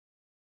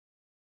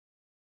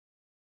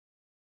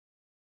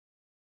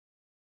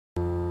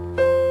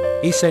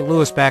East St.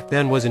 Louis back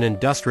then was an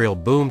industrial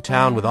boom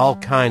town with all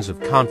kinds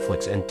of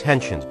conflicts and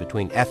tensions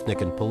between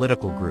ethnic and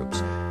political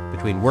groups,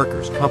 between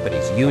workers,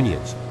 companies,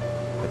 unions,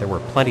 but there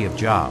were plenty of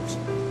jobs.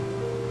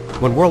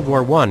 When World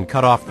War I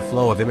cut off the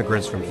flow of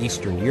immigrants from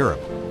Eastern Europe,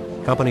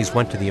 companies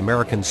went to the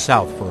American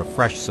South for a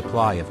fresh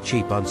supply of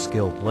cheap,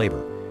 unskilled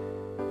labor.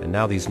 And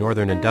now these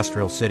northern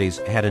industrial cities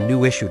had a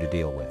new issue to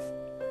deal with,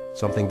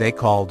 something they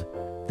called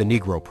the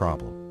Negro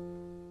problem.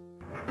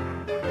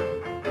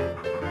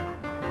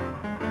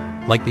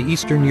 Like the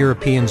Eastern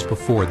Europeans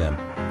before them,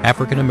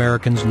 African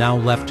Americans now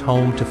left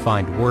home to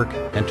find work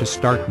and to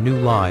start new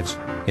lives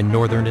in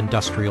northern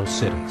industrial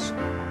cities.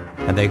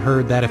 And they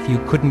heard that if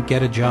you couldn't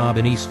get a job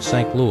in East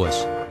St. Louis,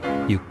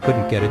 you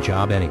couldn't get a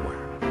job anywhere.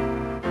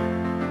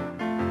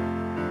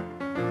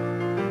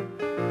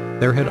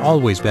 There had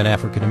always been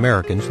African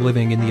Americans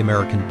living in the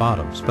American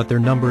bottoms, but their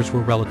numbers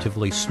were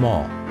relatively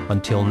small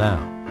until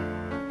now.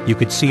 You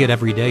could see it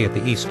every day at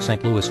the East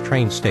St. Louis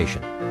train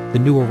station, the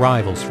new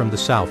arrivals from the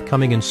South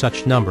coming in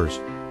such numbers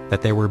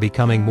that they were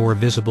becoming more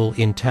visible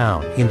in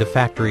town, in the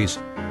factories,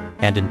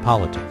 and in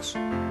politics.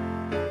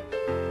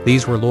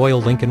 These were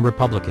loyal Lincoln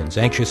Republicans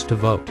anxious to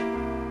vote,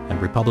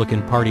 and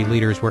Republican Party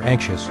leaders were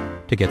anxious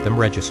to get them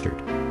registered.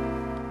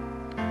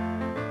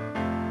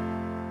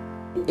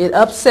 It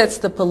upsets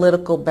the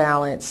political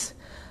balance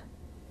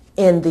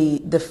in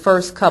the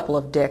first couple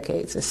of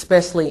decades,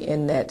 especially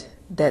in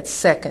that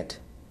second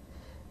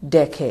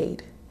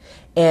decade.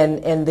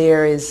 And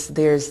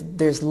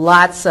there's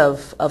lots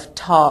of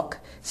talk,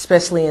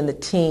 especially in the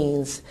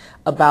teens,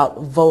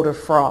 about voter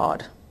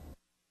fraud.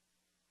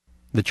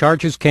 The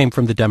charges came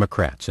from the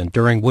Democrats, and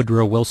during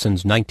Woodrow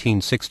Wilson's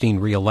 1916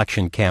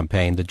 re-election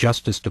campaign, the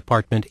Justice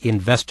Department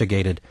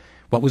investigated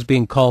what was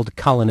being called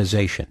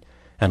colonization,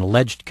 an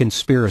alleged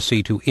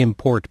conspiracy to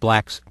import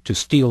blacks to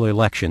steal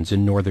elections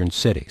in northern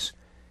cities.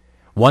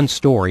 One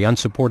story,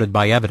 unsupported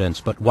by evidence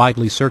but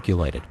widely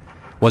circulated,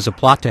 was a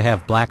plot to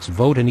have blacks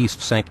vote in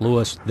East St.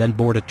 Louis, then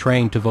board a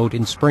train to vote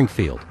in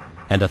Springfield,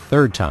 and a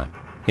third time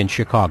in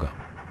Chicago.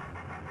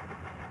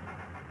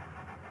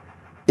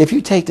 If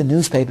you take the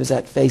newspapers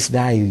at face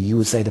value, you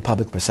would say the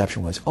public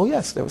perception was, oh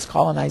yes, there was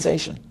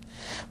colonization.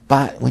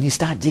 But when you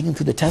start digging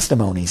through the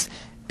testimonies,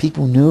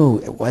 people knew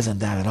it wasn't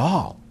that at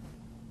all.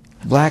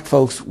 Black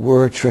folks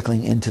were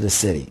trickling into the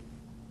city.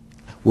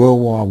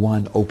 World War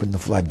I opened the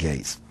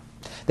floodgates.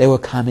 They were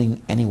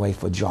coming anyway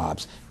for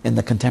jobs, and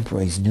the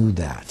contemporaries knew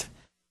that.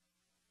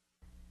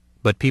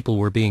 But people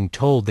were being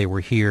told they were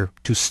here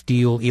to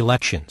steal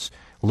elections.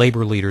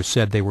 Labor leaders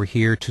said they were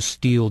here to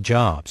steal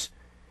jobs.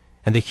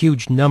 And the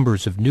huge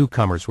numbers of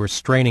newcomers were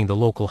straining the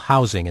local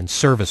housing and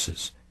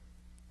services.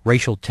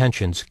 Racial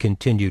tensions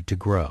continued to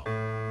grow.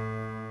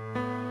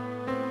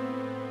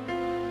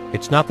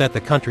 It's not that the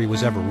country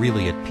was ever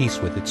really at peace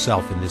with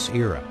itself in this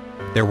era.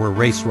 There were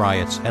race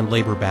riots and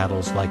labor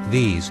battles like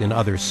these in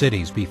other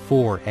cities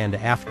before and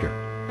after.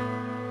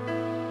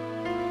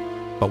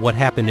 But what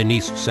happened in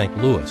East St.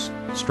 Louis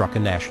struck a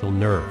national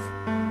nerve.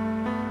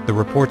 The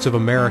reports of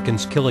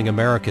Americans killing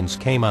Americans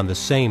came on the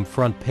same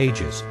front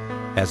pages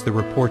as the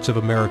reports of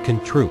American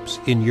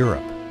troops in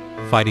Europe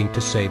fighting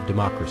to save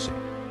democracy.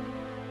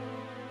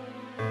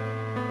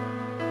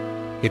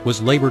 It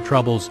was labor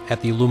troubles at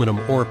the aluminum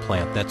ore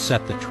plant that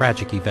set the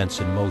tragic events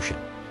in motion.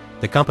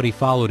 The company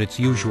followed its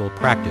usual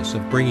practice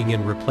of bringing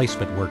in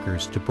replacement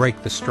workers to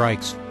break the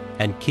strikes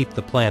and keep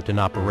the plant in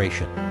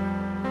operation.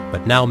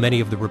 But now many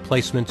of the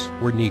replacements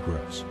were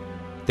Negroes.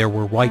 There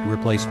were white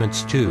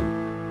replacements too,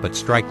 but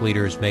strike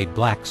leaders made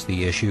blacks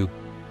the issue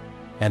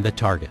and the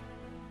target.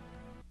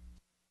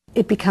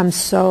 It becomes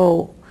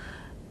so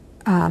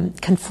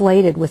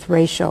conflated with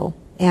racial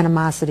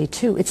animosity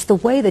too. It's the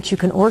way that you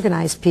can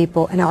organize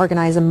people and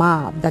organize a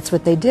mob. That's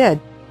what they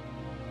did.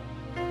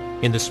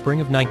 In the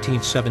spring of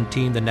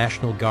 1917, the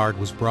National Guard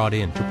was brought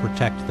in to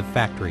protect the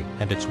factory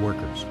and its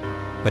workers.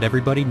 But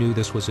everybody knew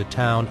this was a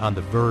town on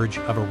the verge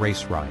of a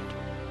race riot.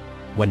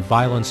 When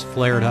violence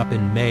flared up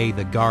in May,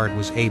 the Guard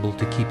was able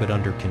to keep it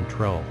under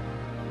control.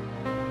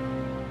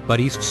 But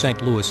East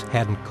St. Louis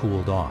hadn't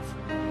cooled off.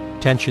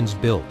 Tensions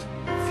built,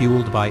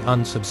 fueled by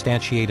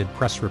unsubstantiated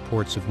press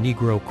reports of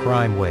Negro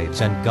crime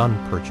waves and gun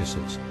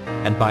purchases,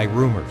 and by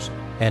rumors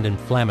and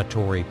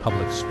inflammatory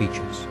public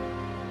speeches.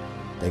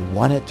 They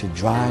wanted to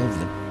drive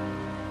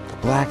the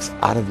blacks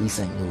out of East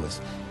St. Louis.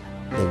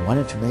 They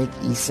wanted to make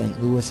East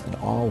St. Louis an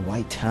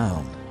all-white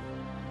town.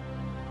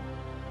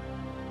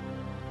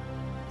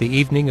 The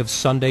evening of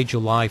Sunday,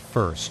 July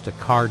 1st, a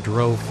car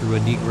drove through a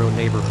Negro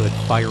neighborhood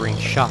firing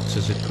shots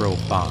as it drove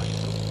by.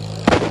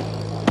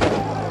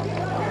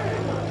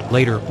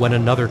 Later, when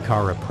another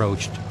car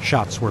approached,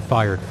 shots were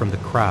fired from the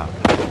crowd.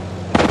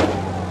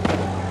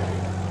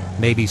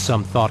 Maybe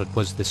some thought it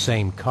was the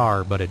same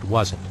car, but it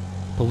wasn't.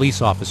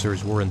 Police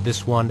officers were in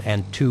this one,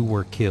 and 2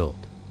 were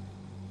killed.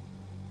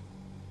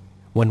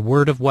 When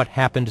word of what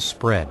happened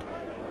spread,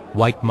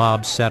 white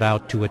mobs set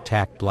out to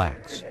attack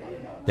blacks.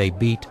 They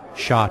beat,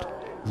 shot,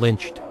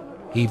 lynched,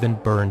 even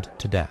burned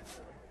to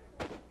death.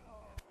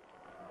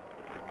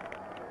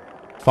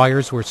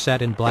 Fires were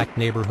set in black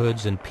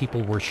neighborhoods and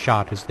people were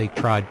shot as they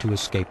tried to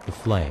escape the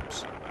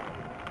flames.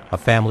 A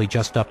family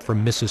just up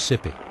from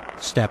Mississippi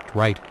stepped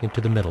right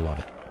into the middle of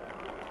it.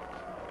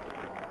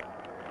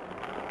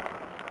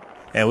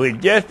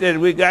 And just as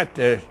we got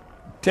to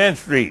 10th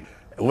Street,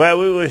 where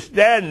we were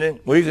standing,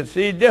 we could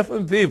see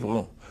different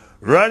people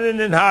running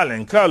and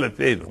hollering, colored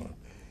people.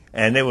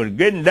 And they were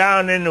getting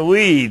down in the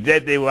weeds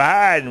that they were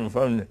hiding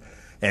from,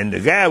 and the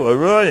guy would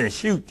run and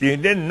shoot you. You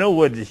didn't know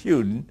what to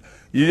shoot.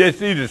 You just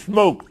see the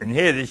smoke and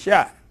hear the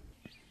shot.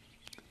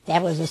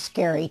 That was a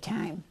scary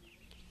time.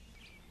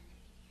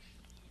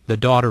 The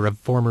daughter of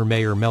former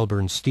Mayor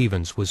Melbourne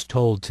Stevens was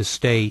told to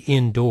stay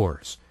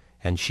indoors,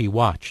 and she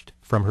watched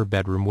from her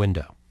bedroom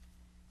window.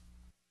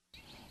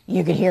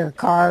 You could hear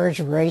cars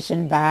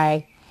racing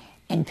by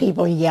and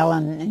people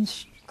yelling and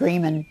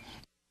screaming.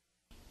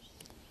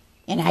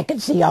 And I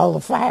could see all the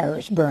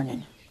fires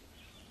burning,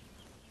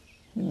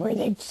 where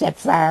they'd set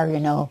fire,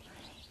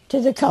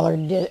 to the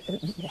colored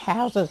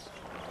houses.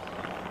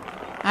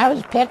 I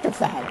was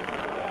petrified.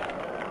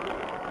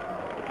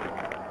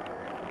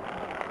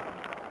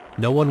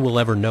 No one will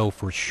ever know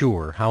for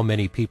sure how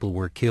many people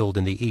were killed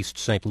in the East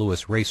St.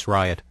 Louis race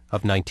riot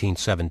of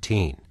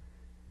 1917.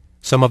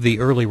 Some of the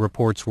early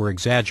reports were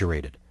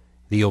exaggerated.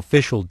 The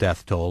official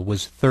death toll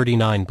was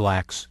 39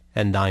 blacks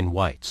and 9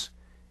 whites.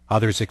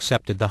 Others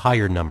accepted the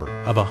higher number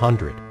of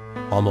 100,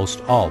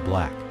 almost all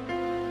black.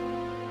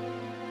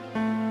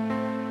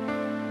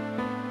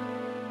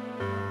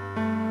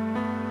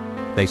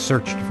 They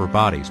searched for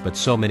bodies, but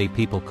so many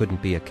people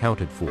couldn't be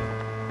accounted for.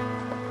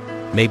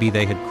 Maybe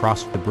they had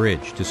crossed the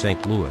bridge to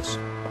St. Louis.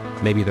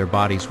 Maybe their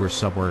bodies were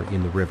somewhere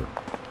in the river.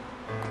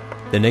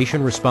 The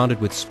nation responded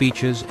with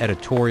speeches,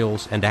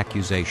 editorials, and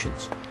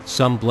accusations.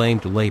 Some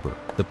blamed labor,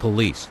 the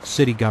police,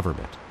 city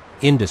government,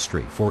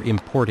 industry for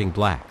importing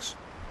blacks.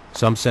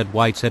 Some said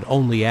whites had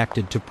only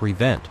acted to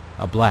prevent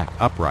a black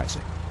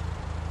uprising.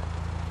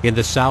 In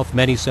the South,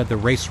 many said the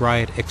race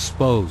riot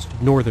exposed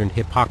Northern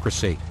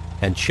hypocrisy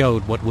and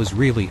showed what was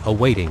really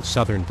awaiting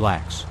Southern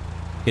blacks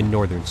in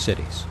northern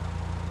cities.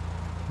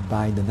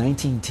 By the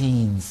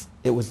 19-teens,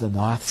 it was the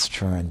North's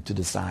turn to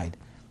decide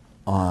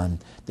on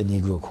the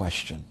Negro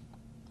question.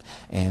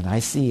 And I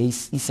see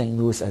East St.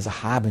 Louis as a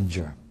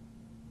harbinger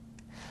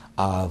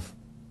of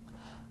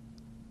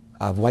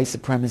white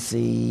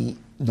supremacy,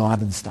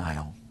 Northern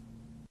style.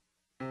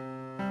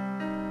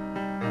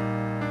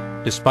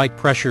 Despite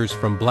pressures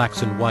from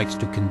blacks and whites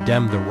to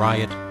condemn the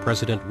riot,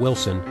 President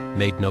Wilson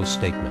made no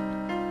statement.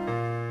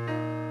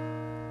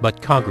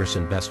 But Congress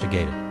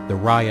investigated the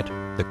riot,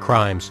 the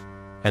crimes,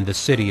 and the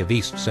city of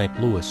East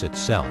St. Louis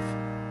itself.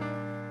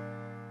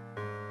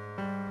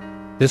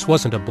 This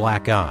wasn't a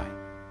black eye.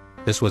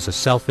 This was a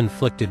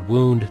self-inflicted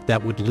wound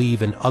that would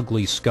leave an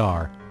ugly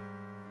scar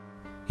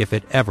if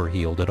it ever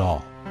healed at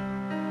all.